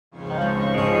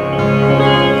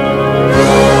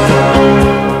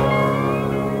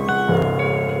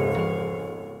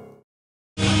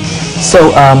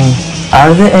So,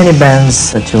 are there any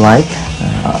bands that you like?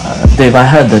 Dave, I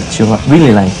heard that you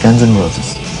really like Guns N'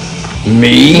 Roses.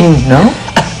 Me? No?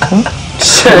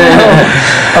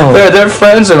 Oh. They're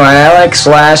friends of mine. I like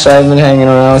Slash. I've been hanging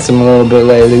around with them a little bit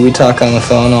lately. We talk on the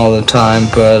phone all the time,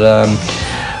 but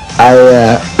I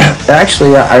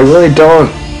really don't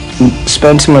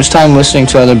spend too much time listening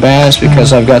to other bands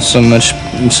because I've got so much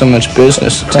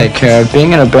business to take care of.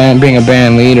 Being a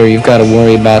band leader, you've got to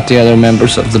worry about the other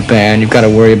members of the band. You've got to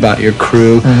worry about your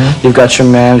crew. You've got your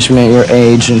management, your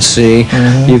agency.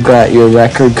 You've got your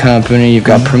record company. You've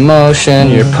got promotion,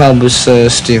 your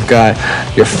publicist. You've got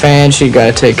your fans. You've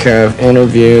got to take care of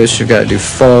interviews. You've got to do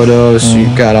photos.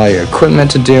 You've got all your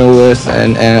equipment to deal with,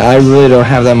 and I really don't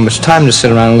have that much time to sit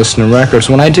around and listen to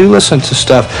records. When I do listen to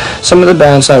stuff, some of the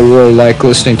bands I really like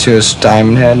listening to is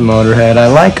Diamond Head, Motorhead. I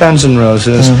like Guns N'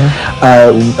 Roses.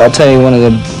 I'll tell you, one of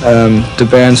the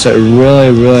bands that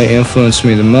really influenced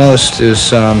me the most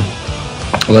is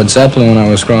Led Zeppelin. When I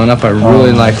was growing up, I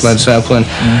really liked Led Zeppelin.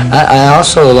 I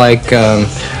also like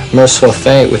Merciful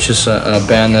Fate, which is a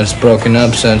band that's broken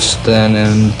up since then,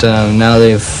 and now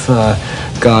they've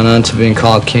gone on to being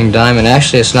called King Diamond.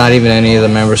 Actually, it's not even any of the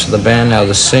members of the band now.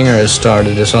 The singer has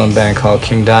started his own band called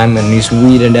King Diamond, and he's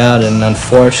weeded out, and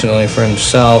unfortunately for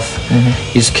himself,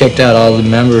 he's kicked out all the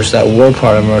members that were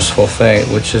part of Merciful Fate,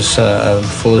 which is a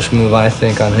foolish move, I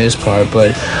think, on his part.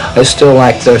 But I still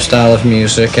like their style of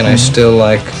music, and I still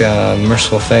like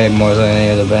Merciful Fate more than any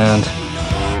other band.